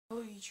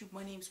YouTube,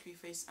 my name's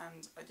Creeface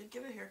and I did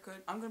get a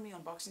haircut. I'm going to be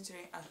unboxing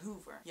today a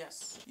Hoover.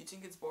 Yes, you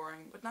think it's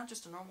boring, but not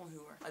just a normal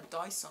Hoover. A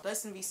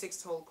Dyson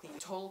V6 Total Clean.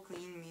 Total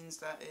Clean means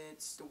that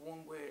it's the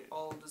one with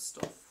all the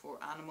stuff for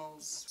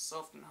animals,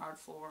 soft and hard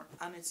floor,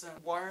 and it's a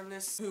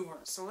wireless Hoover.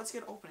 So let's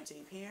get opening.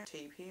 Tape here,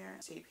 tape here,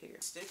 tape here.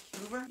 Stick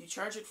Hoover. You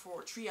charge it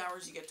for 3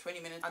 hours, you get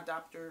 20 minutes.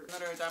 Adapter,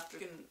 another adapter.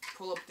 You can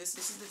pull up this.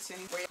 This is the thing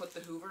where you put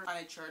the Hoover and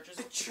it charges.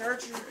 The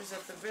charger is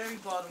at the very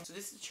bottom. So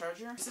this is the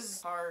charger. This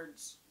is hard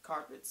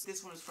carpets.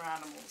 This one is for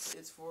animals.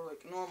 It's for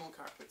like normal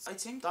carpets. I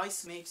think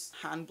Dyson makes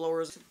hand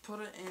blowers. To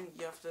put it in,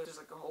 you have to, there's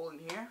like a hole in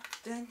here.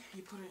 Then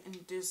you put it in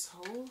this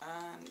hole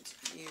and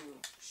you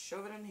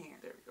shove it in here.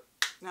 There we go.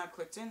 Now it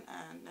clicked in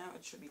and now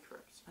it should be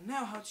correct. And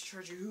now how to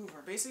charge your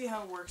Hoover. Basically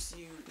how it works,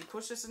 you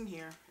push this in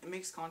here, it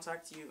makes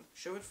contact, you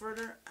shove it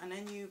further and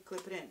then you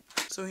clip it in.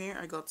 So here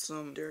I got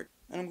some dirt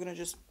and I'm gonna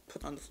just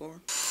put it on the floor.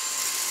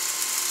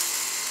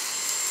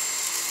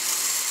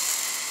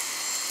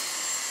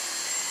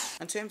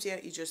 And to empty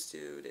out, you just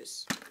do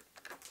this.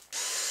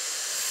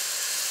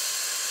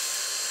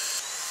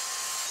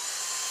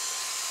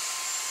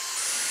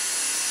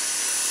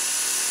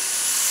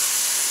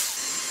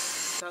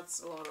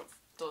 That's a lot of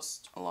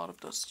dust. A lot of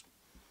dust.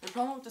 The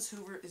problem with this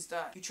Hoover is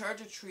that you charge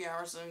it 3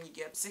 hours and you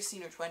get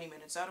 16 or 20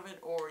 minutes out of it,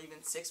 or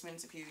even 6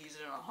 minutes if you use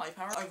it on high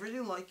power. I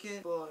really like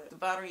it, but the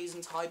battery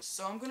isn't high,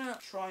 so I'm gonna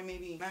try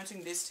maybe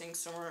mounting this thing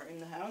somewhere in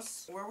the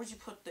house. Where would you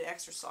put the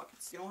extra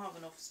sockets? You don't have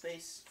enough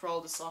space for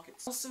all the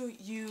sockets. Also,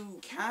 you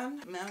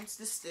can mount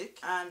the stick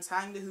and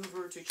hang the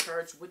Hoover to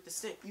charge with the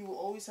stick. You will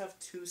always have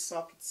 2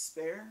 sockets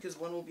spare, because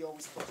one will be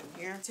always put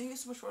in here. Thank you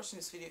so much for watching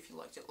this video. If you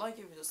liked it, like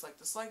it. If you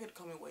dislike it,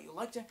 comment what you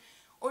liked it,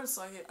 or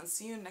dislike it, and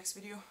see you in the next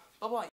video. Bye bye.